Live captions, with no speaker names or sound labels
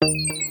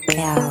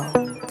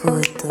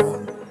Ellputo.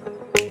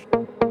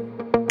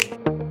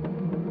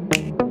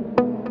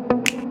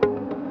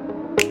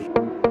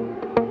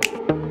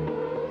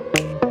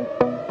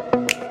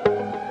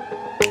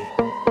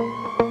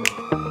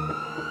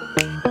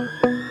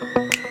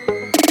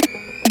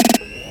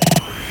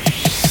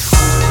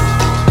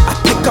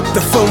 Up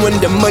the phone when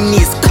the money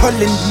is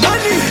calling.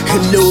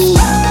 Hello.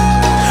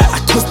 I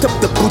toast up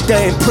the Buddha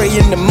and pray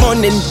in the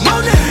morning.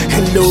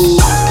 Hello.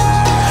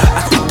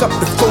 I pick up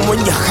the phone when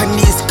your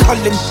honey is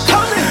calling.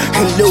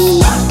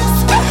 Hello.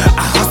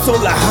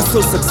 I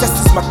hustle,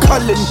 success is my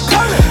calling.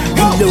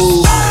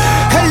 Hello.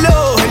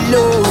 Hello,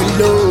 hello,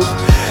 hello.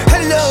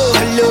 Hello,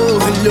 hello,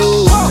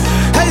 hello.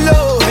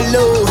 Hello,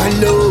 hello,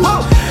 hello.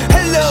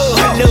 Hello,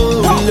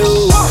 hello, hello.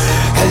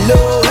 Hello,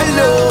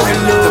 hello,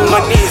 hello. The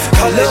money is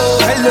calling.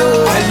 Hello,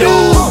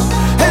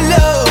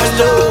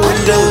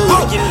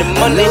 in the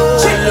money.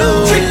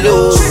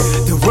 Hello.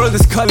 The world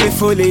is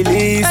colorfully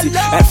lazy.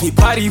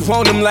 Everybody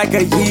want them like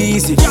a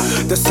Yeezy.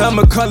 The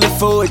summer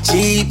colorful a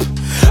Jeep.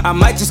 I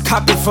might just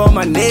copy for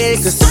my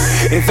niggas.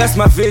 Invest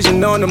my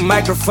vision on the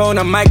microphone.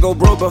 I might go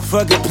broke, but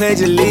fuck it,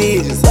 pledge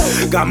allegiance.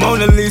 Got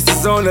Mona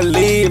Lisa's on the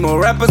limo.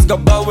 Rappers go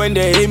bow when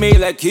they hit me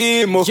like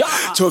chemo.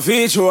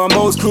 Chovicho, I'm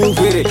old school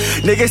with it.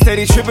 Niggas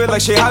steady tripping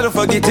like shit, how the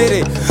fuck you did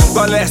it?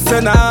 ¿Cuál es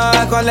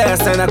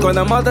escena? Con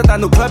la moto tá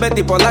no club, é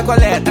tipo lá, qual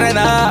é a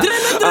trena?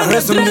 I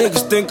heard some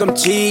niggas think I'm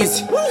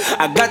cheesy.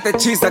 I got the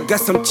cheese, I got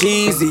some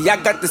cheesy. I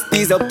got the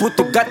steez,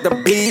 Ellputo got the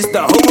beast.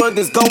 The whole world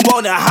is gon'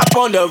 wanna hop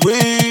on the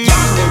remix.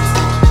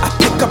 I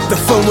pick up the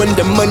phone when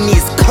the money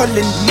is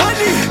calling.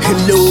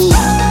 Hello.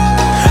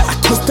 I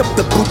toast up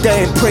the Buddha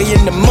and pray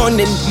in the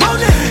morning.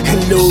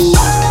 Hello.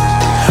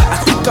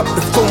 I pick up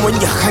the phone when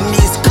your honey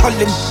is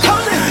calling.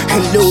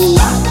 Hello.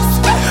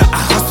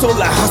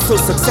 I hustle,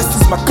 success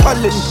is my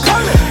calling.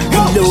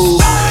 Hello.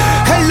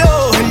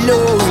 Hello,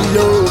 hello,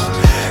 hello.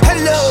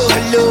 Hello,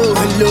 hello,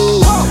 hello.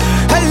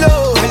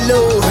 Hello, hello,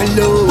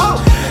 hello.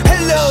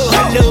 Hello,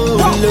 hello,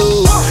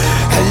 hello.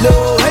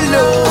 Hello,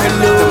 hello,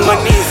 hello. The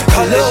money is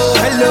calling.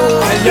 Hello,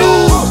 hello.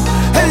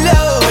 Hello,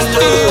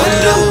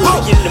 hello,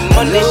 in the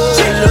money.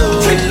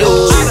 Hello.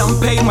 I done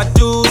paid my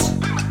dues.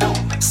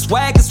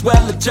 Swag is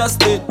well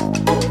adjusted.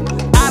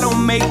 I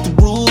don't make the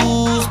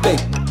rules, babe.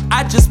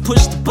 I just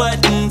push the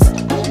buttons.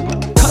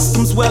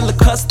 Customs well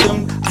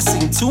accustomed. I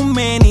seen too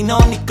many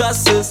noni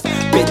cusses.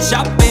 Bitch,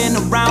 I've been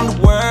around the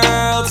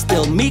world.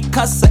 Still me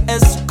cussa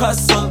es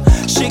cussa.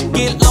 Shit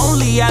get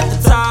lonely at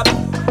the top.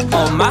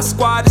 All my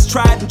squad is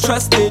tried and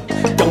trusted.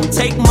 Don't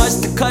take much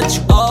to cut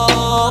you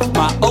off.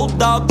 My old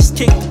dog just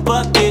kicked the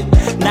bucket.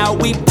 Now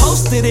we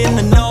posted in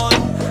the north.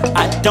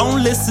 I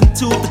don't listen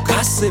to the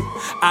gossip.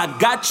 I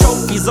got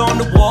trophies on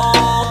the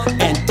wall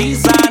and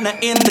designer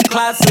in the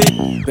closet.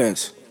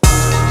 Thanks.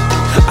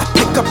 I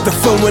pick up the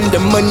phone when the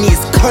money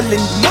is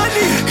calling.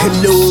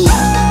 Hello.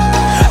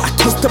 I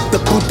toast up the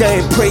Buddha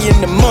and pray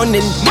in the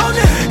morning.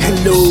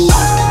 Hello.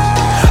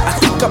 I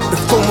pick up the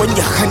phone when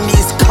your honey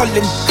is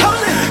calling.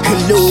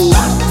 Hello.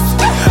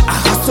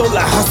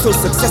 I hustle,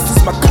 success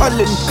is my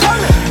calling.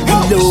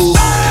 Hello.